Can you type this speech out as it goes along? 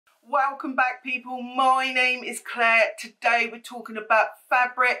Welcome back, people. My name is Claire. Today we're talking about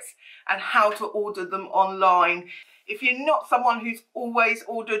fabrics and how to order them online. If you're not someone who's always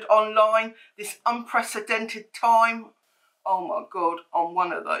ordered online, this unprecedented time, oh my God, I'm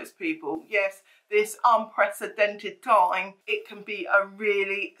one of those people. Yes, this unprecedented time, it can be a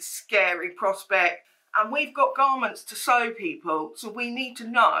really scary prospect. And we've got garments to sew, people, so we need to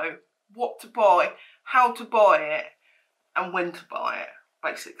know what to buy, how to buy it, and when to buy it,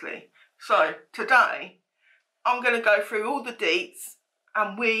 basically. So today, I'm going to go through all the deets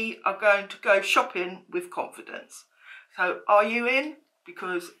and we are going to go shopping with confidence. So are you in?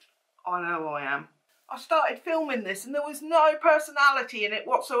 Because I know I am. I started filming this and there was no personality in it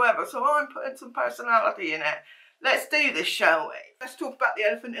whatsoever, so I'm putting some personality in it. Let's do this, shall we? Let's talk about the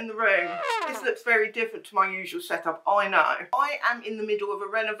elephant in the room. This looks very different to my usual setup, I know. I am in the middle of a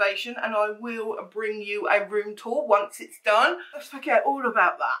renovation and I will bring you a room tour once it's done. Let's forget all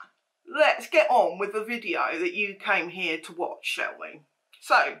about that. Let's get on with the video that you came here to watch, shall we?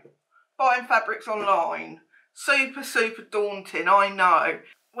 So, buying fabrics online. Super daunting, I know.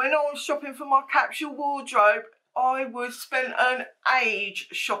 When I was shopping for my capsule wardrobe, I was spent an age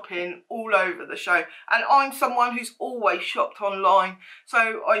shopping all over the show, and I'm someone who's always shopped online,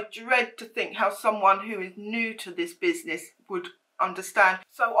 so I dread to think how someone who is new to this business would understand.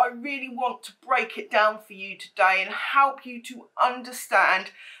 So I really want to break it down for you today and help you to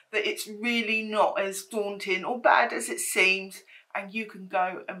understand that it's really not as daunting or bad as it seems, and you can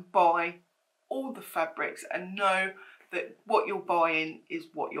go and buy all the fabrics and know that what you're buying is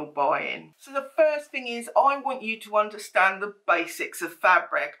what you're buying. So the first thing is, I want you to understand the basics of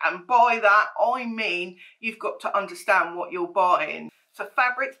fabric, and by that I mean you've got to understand what you're buying. So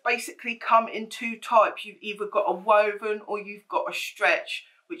fabrics basically come in two types. You've either got a woven or you've got a stretch,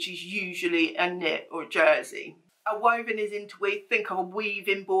 which is usually a knit or a jersey. A woven is interweave. Think of a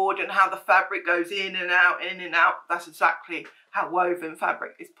weaving board and how the fabric goes in and out, in and out. That's exactly how woven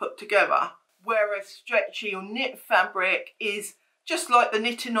fabric is put together. Whereas stretchy or knit fabric is just like the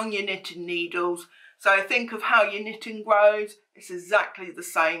knitting on your knitting needles. So think of how your knitting grows. It's exactly the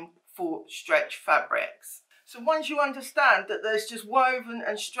same for stretch fabrics. So once you understand that there's just woven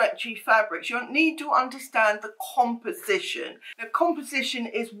and stretchy fabrics, you need to understand the composition. The composition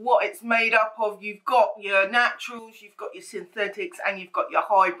is what it's made up of. You've got your naturals, you've got your synthetics, and you've got your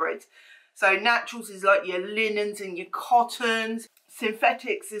hybrids. So naturals is like your linens and your cottons.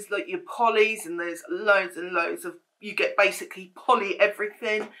 Synthetics is like your polys, and there's loads and loads of, you get basically poly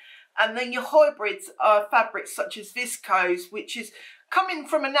everything. And then your hybrids are fabrics such as viscose, which is coming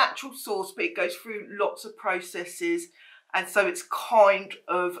from a natural source, but it goes through lots of processes, and so it's kind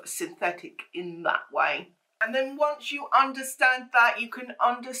of synthetic in that way. And then once you understand that, you can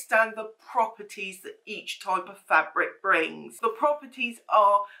understand the properties that each type of fabric brings. The properties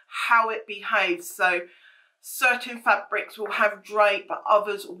are how it behaves. So certain fabrics will have drape, but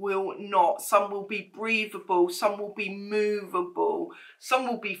others will not. Some will be breathable, some will be movable, some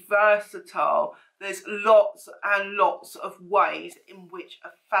will be versatile. There's lots and lots of ways in which a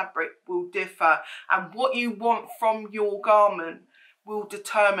fabric will differ, and what you want from your garment will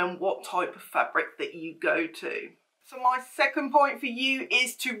determine what type of fabric that you go to. So my second point for you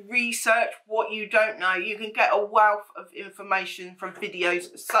is to research what you don't know. You can get a wealth of information from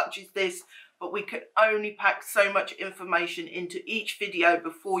videos such as this, but we can only pack so much information into each video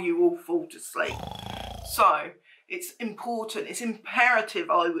before you all fall to sleep. So it's important, it's imperative,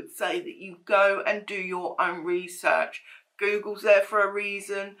 I would say, that you go and do your own research. Google's there for a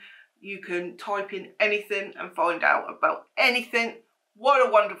reason. You can type in anything and find out about anything. What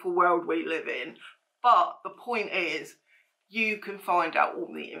a wonderful world we live in. But the point is, you can find out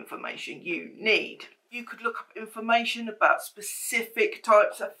all the information you need. You could look up information about specific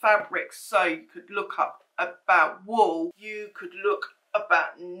types of fabrics. So you could look up about wool, you could look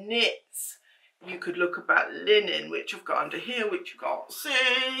about knits, you could look about linen, which I've got under here, which you can't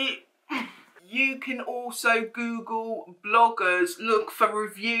see. You can also Google bloggers, look for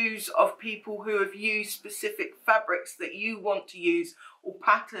reviews of people who have used specific fabrics that you want to use or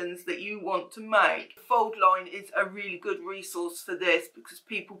patterns that you want to make. Fold line is a really good resource for this because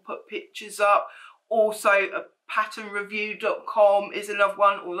people put pictures up. Also, patternreview.com is another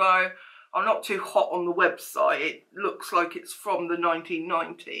one, although I'm not too hot on the website. It looks like it's from the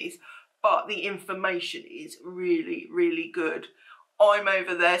 1990s, but the information is really good. I'm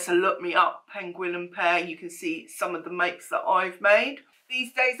over there, so look me up, Penguin and Pear. You can see some of the makes that I've made.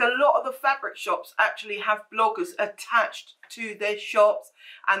 These days, a lot of the fabric shops actually have bloggers attached to their shops,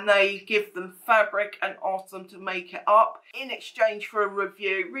 and they give them fabric and ask them to make it up in exchange for a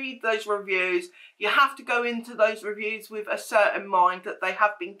review. Read those reviews. You have to go into those reviews with a certain mind that they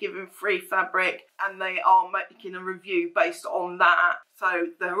have been given free fabric and they are making a review based on that. So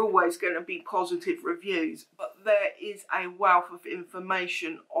they're always going to be positive reviews, but there is a wealth of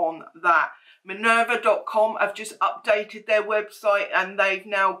information on that. Minerva.com have just updated their website and they've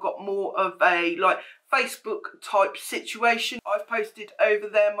now got more of a like Facebook type situation. I've posted over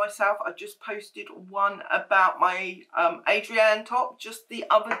there myself. I just posted one about my Adrienne top just the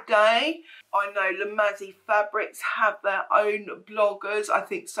other day. I know Lamazzi Fabrics have their own bloggers. I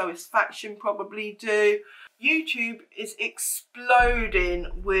think So Is Faction probably do. YouTube is exploding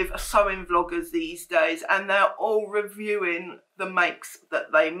with sewing vloggers these days and they're all reviewing the makes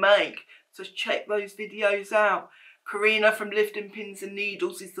that they make. So check those videos out. Karina from Lifting Pins and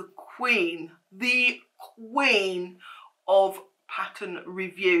Needles is the queen of pattern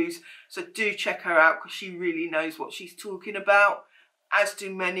reviews. So do check her out because she really knows what she's talking about, as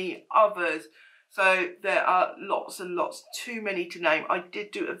do many others. So there are lots and lots, too many to name. I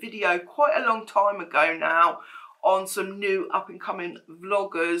did do a video quite a long time ago now on some new up and coming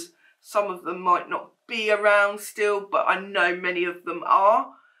vloggers. Some of them might not be around still, but I know many of them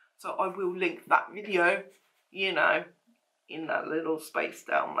are. So I will link that video, you know, in that little space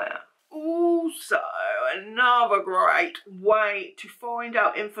down there. Also, another great way to find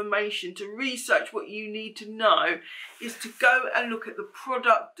out information, to research what you need to know, is to go and look at the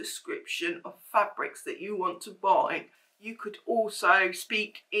product description of fabrics that you want to buy. You could also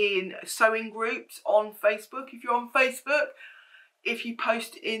speak in sewing groups on Facebook if you're on Facebook. If you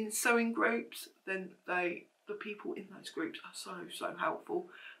post in sewing groups, then the people in those groups are so helpful.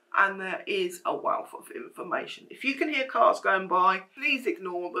 And there is a wealth of information. If you can hear cars going by, please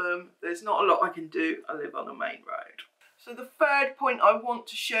ignore them. There's not a lot I can do. I live on a main road. So the third point I want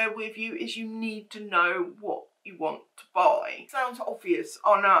to share with you is you need to know what you want to buy. Sounds obvious,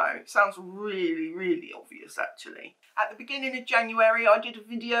 I know. It sounds really obvious actually. At the beginning of January, I did a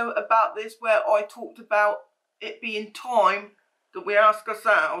video about this where I talked about it being time that we ask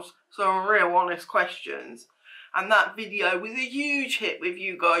ourselves some real honest questions. And that video was a huge hit with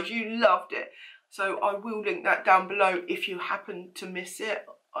you guys. You loved it. So I will link that down below if you happen to miss it.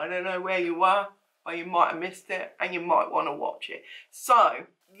 I don't know where you are, or you might have missed it and you might want to watch it. So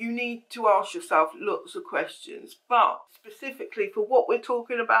you need to ask yourself lots of questions. But specifically for what we're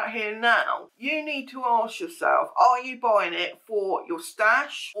talking about here now, you need to ask yourself, are you buying it for your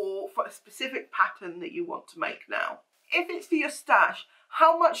stash or for a specific pattern that you want to make now? If it's for your stash,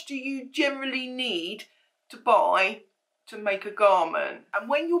 how much do you generally need to buy to make a garment? And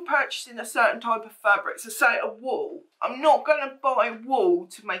when you're purchasing a certain type of fabric, so say a wool, I'm not going to buy wool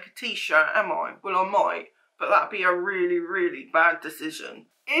to make a t-shirt, am I? Well, I might, but that'd be a really bad decision.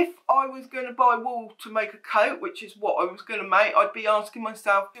 If I was going to buy wool to make a coat, which is what I was going to make, I'd be asking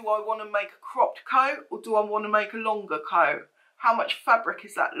myself, do I want to make a cropped coat or do I want to make a longer coat? How much fabric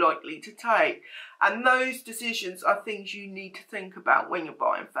is that likely to take? And those decisions are things you need to think about when you're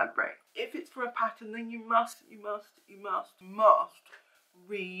buying fabric. If it's for a pattern, then you must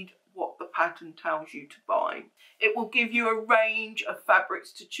read what the pattern tells you to buy. It will give you a range of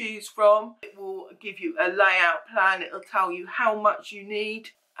fabrics to choose from. It will give you a layout plan. It'll tell you how much you need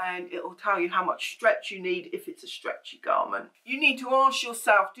and it will tell you how much stretch you need if it's a stretchy garment. You need to ask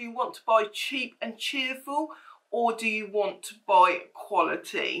yourself, do you want to buy cheap and cheerful or do you want to buy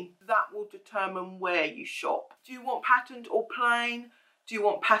quality? That will determine where you shop. Do you want patterned or plain? Do you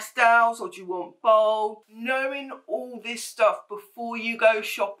want pastels or do you want bold? Knowing all this stuff before you go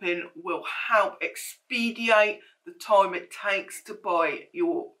shopping will help expedite the time it takes to buy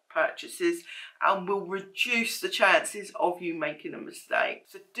your purchases and will reduce the chances of you making a mistake.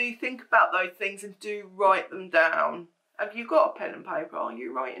 So do think about those things and do write them down. Have you got a pen and paper? Are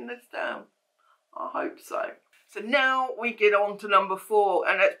you writing this down? I hope so. So now we get on to number 4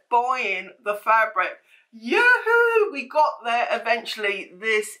 and it's buying the fabric. Yahoo! We got there eventually.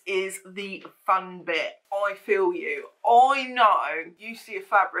 This is the fun bit. I feel you. I know you see a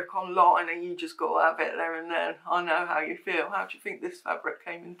fabric online and you just got to have it there and then. I know how you feel. How do you think this fabric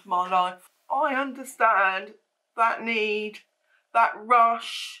came into my life? I understand that need, that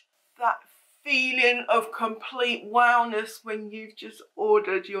rush, that feeling of complete wellness when you've just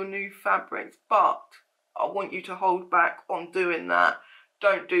ordered your new fabrics. But I want you to hold back on doing that.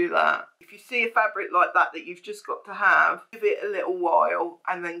 Don't do that. If you see a fabric like that you've just got to have, give it a little while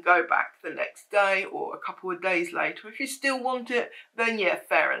and then go back the next day or a couple of days later. If you still want it, then yeah,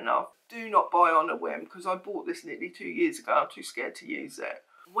 fair enough. Do not buy on a whim, because I bought this nearly 2 years ago. I'm too scared to use it.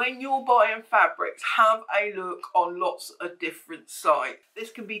 When you're buying fabrics, have a look on lots of different sites.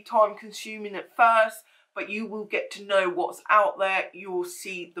 This can be time consuming at first, but you will get to know what's out there. You'll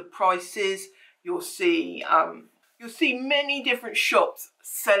see the prices. You'll see many different shops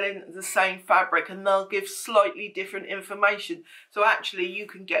selling the same fabric, and they'll give slightly different information. So actually you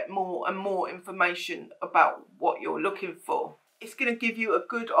can get more and more information about what you're looking for. It's going to give you a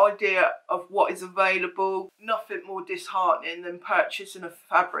good idea of what is available. Nothing more disheartening than purchasing a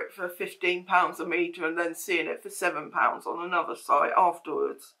fabric for £15 a metre and then seeing it for £7 on another site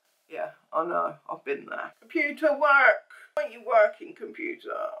afterwards. Yeah, I know, I've been there. Computer work! Aren't you working,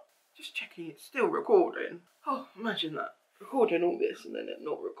 computer? Just checking it's still recording. Oh, imagine that. Recording all this and then it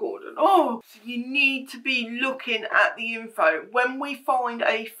not recording. Oh, so you need to be looking at the info. When we find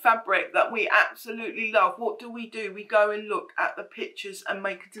a fabric that we absolutely love, what do? We go and look at the pictures and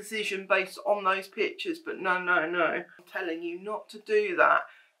make a decision based on those pictures. But no. I'm telling you not to do that.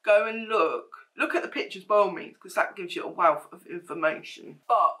 Go and look. Look at the pictures by all means, because that gives you a wealth of information.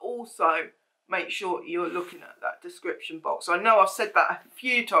 But also, make sure you're looking at that description box. I know I've said that a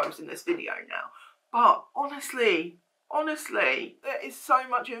few times in this video now, but honestly, there is so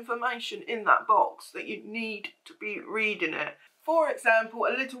much information in that box that you need to be reading it. For example,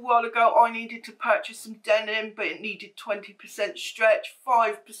 a little while ago, I needed to purchase some denim, but it needed 20% stretch,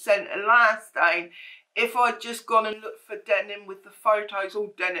 5% elastane. If I'd just gone and looked for denim with the photos,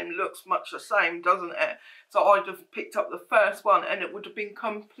 all denim looks much the same, doesn't it? So I'd have picked up the first one and it would have been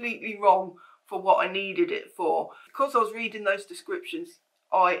completely wrong for what I needed it for. Because I was reading those descriptions,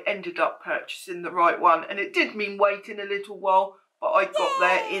 I ended up purchasing the right one, and it did mean waiting a little while, but I got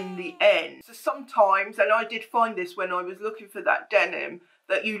there in the end. So sometimes, and I did find this when I was looking for that denim,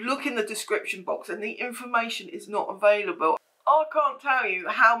 that you look in the description box and the information is not available. I can't tell you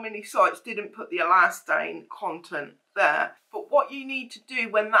how many sites didn't put the elastane content there. But what you need to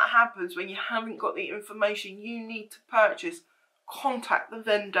do when that happens, when you haven't got the information you need to purchase, contact the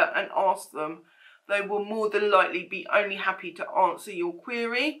vendor and ask them. They will more than likely be only happy to answer your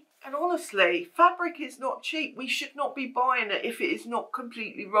query. And honestly, fabric is not cheap. We should not be buying it if it is not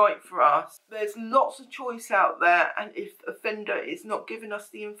completely right for us. There's lots of choice out there, and if a vendor is not giving us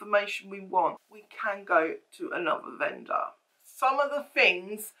the information we want, we can go to another vendor. Some of the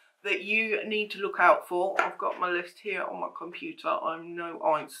things that you need to look out for, I've got my list here on my computer. I'm no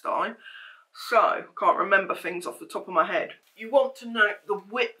Einstein, so can't remember things off the top of my head. You want to know the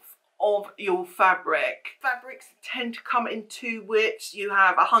width of your fabric. Fabrics tend to come in two widths. You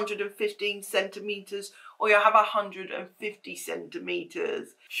have 115 centimeters or you have 150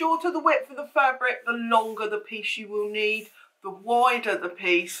 centimeters. Shorter the width of the fabric, the longer the piece you will need. The wider the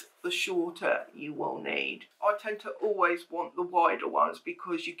piece, the shorter you will need. I tend to always want the wider ones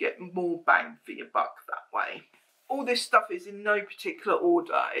because you get more bang for your buck that way. All this stuff is in no particular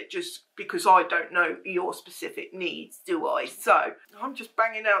order. It just, because I don't know your specific needs, do I? So I'm just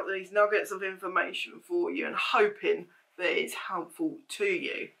banging out these nuggets of information for you and hoping that it's helpful to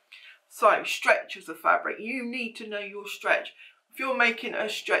you. So stretch as a fabric. You need to know your stretch. If you're making a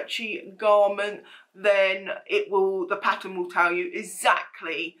stretchy garment, then the pattern will tell you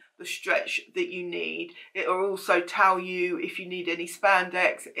exactly the stretch that you need. It will also tell you if you need any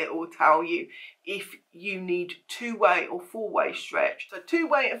spandex. It will tell you if you need two-way or four-way stretch. So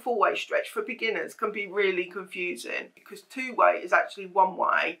two-way and four-way stretch for beginners can be really confusing because two-way is actually one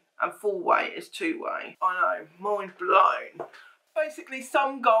way and four-way is two-way. I know, mind blown. Basically,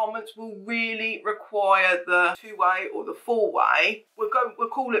 some garments will really require the two-way or the four-way. We'll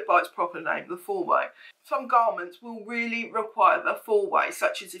call it by its proper name, the four-way. Some garments will really require the four-way,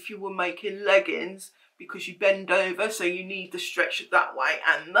 such as if you were making leggings, because you bend over, so you need the stretch that way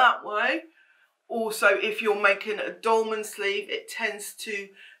and that way. Also, if you're making a dolman sleeve, it tends to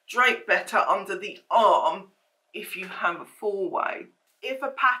drape better under the arm if you have a four-way. If a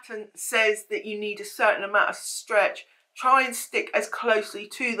pattern says that you need a certain amount of stretch, try and stick as closely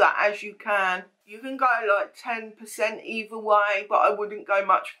to that as you can. You can go like 10% either way, but I wouldn't go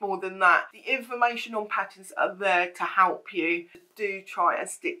much more than that. The information on patterns are there to help you. Do try and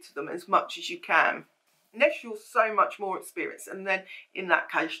stick to them as much as you can. Unless you're so much more experienced, and then in that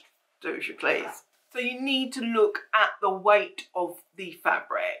case, do as you please. So you need to look at the weight of the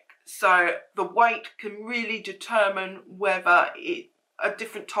fabric. So the weight can really determine whether it's a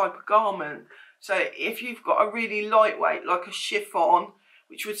different type of garment. So if you've got a really lightweight, like a chiffon,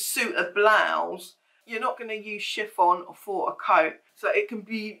 which would suit a blouse, you're not going to use chiffon for a coat. So it can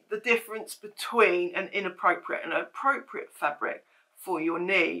be the difference between an inappropriate and appropriate fabric for your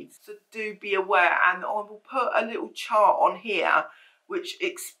needs. So do be aware, and I will put a little chart on here which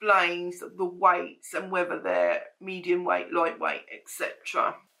explains the weights and whether they're medium weight, lightweight,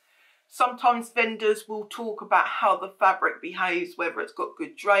 etc. Sometimes vendors will talk about how the fabric behaves, whether it's got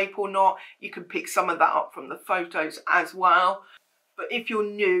good drape or not. You can pick some of that up from the photos as well. But if you're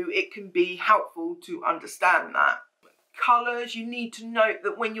new, it can be helpful to understand that. Colours, you need to note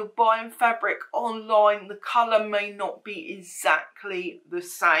that when you're buying fabric online, the colour may not be exactly the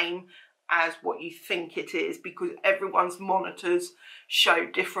same as what you think it is, because everyone's monitors show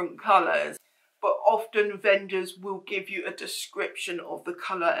different colours. But often vendors will give you a description of the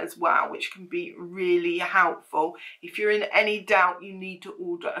colour as well, which can be really helpful. If you're in any doubt, you need to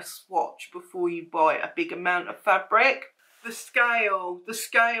order a swatch before you buy a big amount of fabric. The scale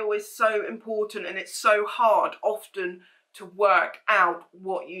is so important, and it's so hard often to work out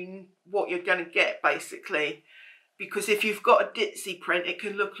what you're going to get, basically. Because if you've got a ditzy print, it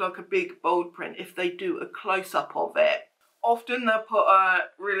can look like a big bold print if they do a close-up of it. Often they'll put a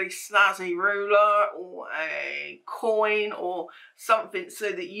really snazzy ruler or a coin or something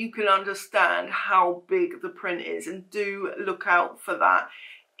so that you can understand how big the print is, and do look out for that.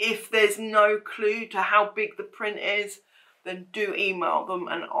 If there's no clue to how big the print is, then do email them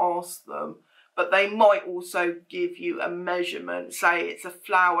and ask them. But they might also give you a measurement. Say it's a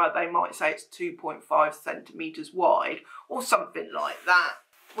flower, they might say it's 2.5 centimetres wide or something like that.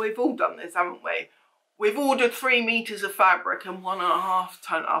 We've all done this, haven't we? We've ordered 3 meters of fabric and 1.5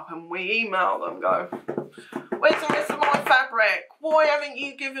 turn up, and we email them, go, where's the rest of my fabric? Why haven't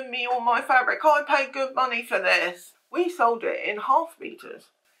you given me all my fabric? I paid good money for this. We sold it in 1/2 meters.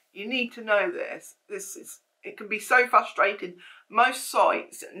 You need to know this. It can be so frustrating. Most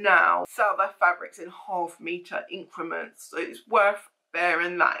sites now sell their fabrics in 1/2 meter increments, so it's worth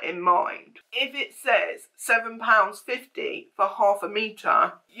bearing that in mind. If it says £7.50 for 1/2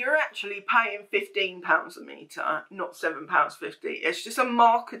 metre, you're actually paying £15 a metre, not £7.50. It's just a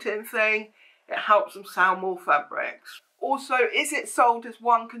marketing thing. It helps them sell more fabrics. Also, is it sold as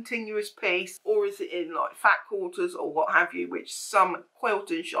one continuous piece, or is it in like fat quarters or what have you, which some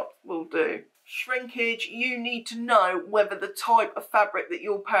quilting shops will do? Shrinkage, you need to know whether the type of fabric that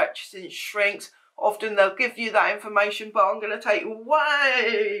you're purchasing shrinks. Often they'll give you that information, but I'm going to take you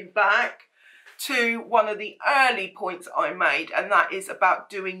way back to one of the early points I made, and that is about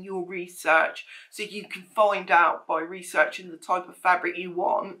doing your research. So you can find out by researching the type of fabric you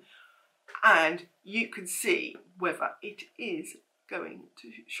want, and you can see whether it is going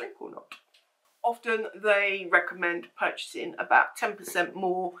to shrink or not. Often they recommend purchasing about 10%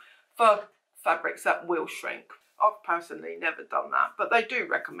 more for fabrics that will shrink. I've personally never done that, but they do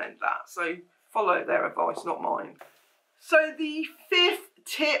recommend that, so follow their advice, not mine. So the 5th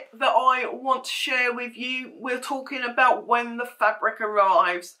tip that I want to share with you, we're talking about when the fabric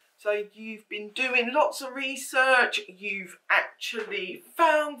arrives. So you've been doing lots of research, you've actually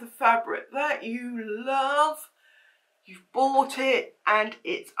found the fabric that you love, you've bought it and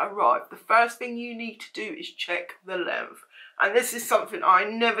it's arrived. The first thing you need to do is check the length. And this is something I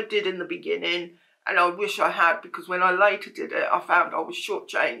never did in the beginning, and I wish I had, because when I later did it, I found I was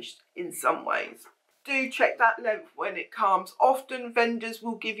shortchanged in some ways. Do check that length when it comes. Often vendors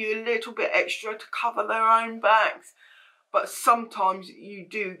will give you a little bit extra to cover their own backs, but sometimes you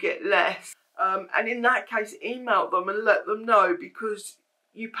do get less. And in that case, email them and let them know, because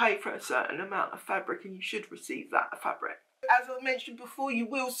you pay for a certain amount of fabric and you should receive that fabric. As I mentioned before, you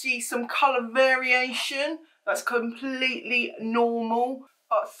will see some colour variation. That's completely normal,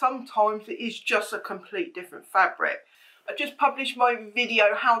 but sometimes it is just a complete different fabric. I just published my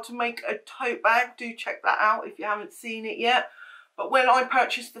video how to make a tote bag. Do check that out if you haven't seen it yet. But when I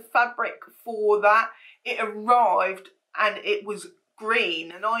purchased the fabric for that, it arrived and it was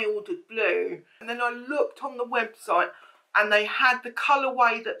green and I ordered blue. And then I looked on the website and they had the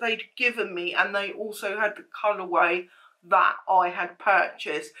colourway that they'd given me, and they also had the colourway that I had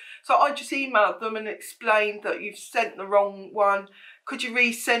purchased. So I just emailed them and explained that you've sent the wrong one. Could you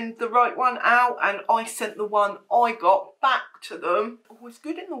resend the right one out? And I sent the one I got back to them. Always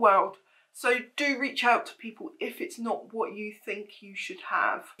good in the world. So do reach out to people if it's not what you think you should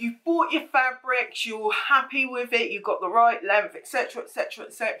have. You've bought your fabrics, you're happy with it, you've got the right length, etc, etc,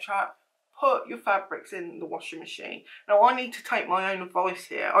 etc. Put your fabrics in the washing machine. Now I need to take my own advice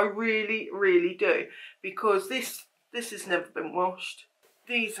here. I really, really do, because this has never been washed.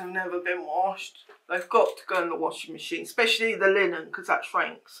 These have never been washed. They've got to go in the washing machine, especially the linen, because that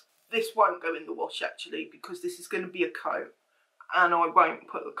shrinks. This won't go in the wash actually, because this is going to be a coat, and I won't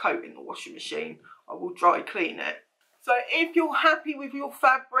put the coat in the washing machine. I will dry clean it. So if you're happy with your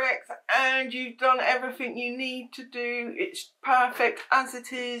fabrics and you've done everything you need to do, it's perfect as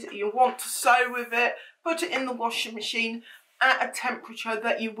it is, you want to sew with it, put it in the washing machine at a temperature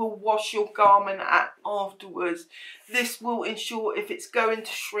that you will wash your garment at afterwards. This will ensure if it's going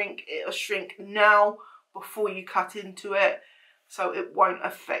to shrink, it'll shrink now before you cut into it, so it won't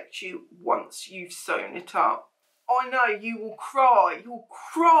affect you once you've sewn it up. I know you will cry. You'll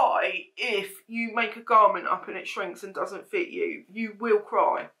cry if you make a garment up and it shrinks and doesn't fit you. You will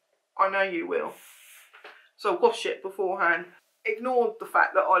cry. I know you will. So wash it beforehand. Ignore the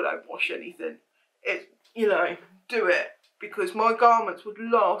fact that I don't wash anything. You know, do it, because my garments would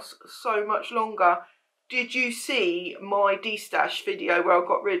last so much longer. Did you see my destash video where I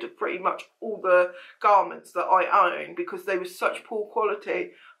got rid of pretty much all the garments that I own because they were such poor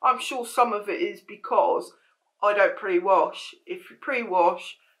quality? I'm sure some of it is because I don't pre-wash. If you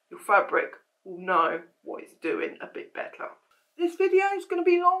pre-wash, your fabric will know what it's doing a bit better. This video is going to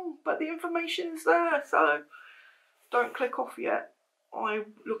be long, but the information's there, so don't click off yet. I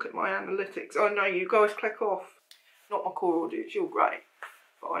look at my analytics. I know you guys click off. Not my core audience, you're great.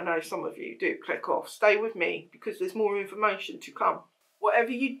 But I know some of you do click off. Stay with me because there's more information to come.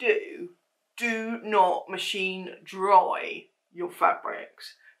 Whatever you do, do not machine dry your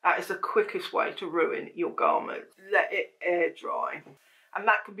fabrics. That is the quickest way to ruin your garments. Let it air dry. And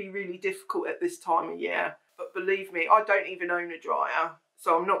that can be really difficult at this time of year. But believe me, I don't even own a dryer,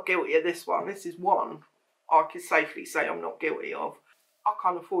 so I'm not guilty of this one. This is one I can safely say I'm not guilty of. I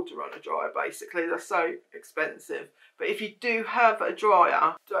can't afford to run a dryer, basically. They're so expensive. But if you do have a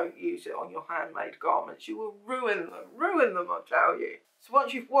dryer, don't use it on your handmade garments. You will ruin them, I tell you. So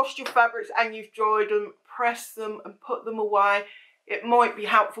once you've washed your fabrics and you've dried them, press them and put them away. It might be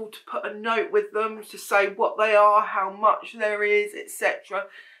helpful to put a note with them to say what they are, how much there is, etc.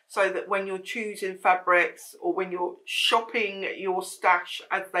 So that when you're choosing fabrics or when you're shopping your stash,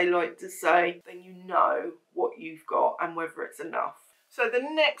 as they like to say, then you know what you've got and whether it's enough. So the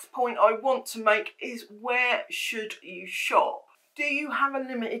next point I want to make is, where should you shop? Do you have a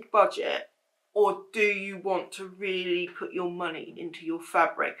limited budget, or do you want to really put your money into your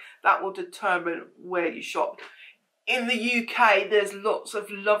fabric? That will determine where you shop. In the UK, there's lots of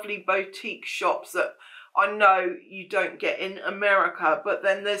lovely boutique shops that I know you don't get in America, but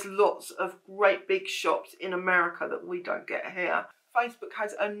then there's lots of great big shops in America that we don't get here. Facebook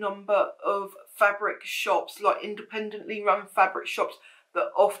has a number of fabric shops, like independently run fabric shops,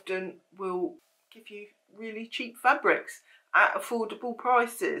 that often will give you really cheap fabrics at affordable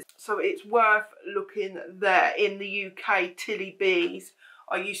prices. So it's worth looking there. In the UK, Tilly B's,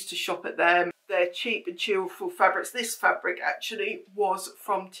 I used to shop at them. They're cheap and cheerful fabrics. This fabric actually was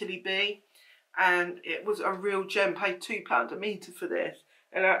from Tilly B, and it was a real gem. Paid £2 a metre for this.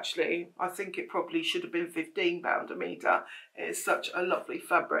 And actually, I think it probably should have been £15 a metre. It is such a lovely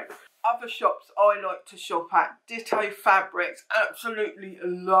fabric. Other shops I like to shop at, Ditto Fabrics. Absolutely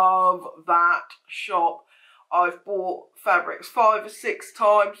love that shop. I've bought fabrics 5 or 6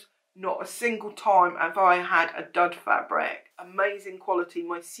 times. Not a single time have I had a dud fabric. Amazing quality.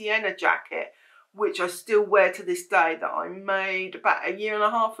 My sienna jacket, which I still wear to this day, that I made about a year and a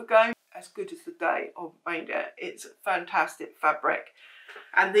half ago. As good as the day I made it. It's fantastic fabric.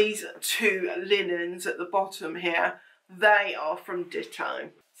 And these 2 linens at the bottom here, they are from Ditto.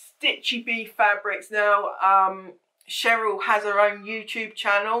 Stitchy Bee Fabrics. Now, Cheryl has her own YouTube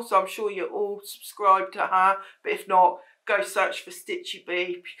channel, so I'm sure you're all subscribed to her. But if not, go search for Stitchy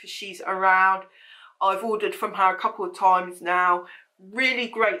Bee because she's around. I've ordered from her a couple of times now. Really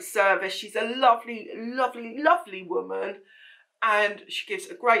great service. She's a lovely, lovely, lovely woman. And she gives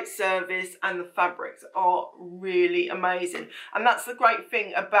a great service, and the fabrics are really amazing. And that's the great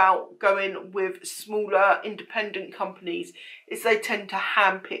thing about going with smaller independent companies, is they tend to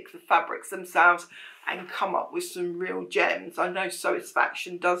handpick the fabrics themselves and come up with some real gems. I know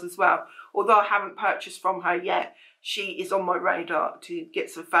Satisfaction does as well. Although I haven't purchased from her yet, she is on my radar to get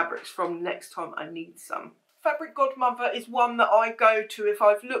some fabrics from next time I need some. Fabric Godmother is one that I go to if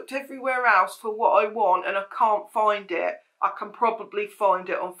I've looked everywhere else for what I want and I can't find it. I can probably find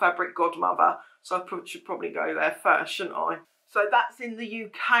it on Fabric Godmother, so I should probably go there first, shouldn't I? So that's in the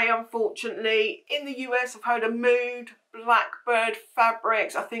UK, unfortunately. In the US, I've heard of Mood, Blackbird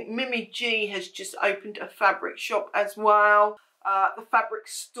Fabrics. I think Mimi G has just opened a fabric shop as well. The Fabric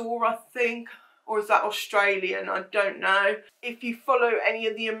Store, I think, or is that Australian? I don't know. If you follow any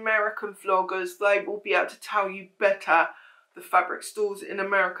of the American vloggers, they will be able to tell you better the fabric stores in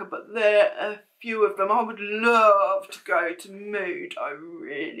America, but there are a few of them. I would love to go to Mood. I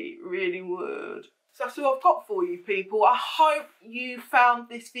really, really would. So that's all I've got for you people. I hope you found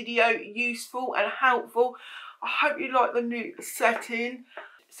this video useful and helpful. I hope you like the new setting.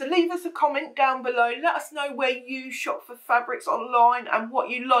 So leave us a comment down below. Let us know where you shop for fabrics online and what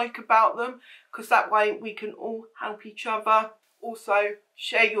you like about them, because that way we can all help each other. Also,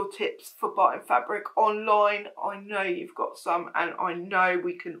 share your tips for buying fabric online. I know you've got some and I know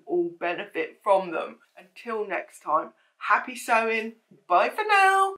we can all benefit from them. Until next time, happy sewing. Bye for now.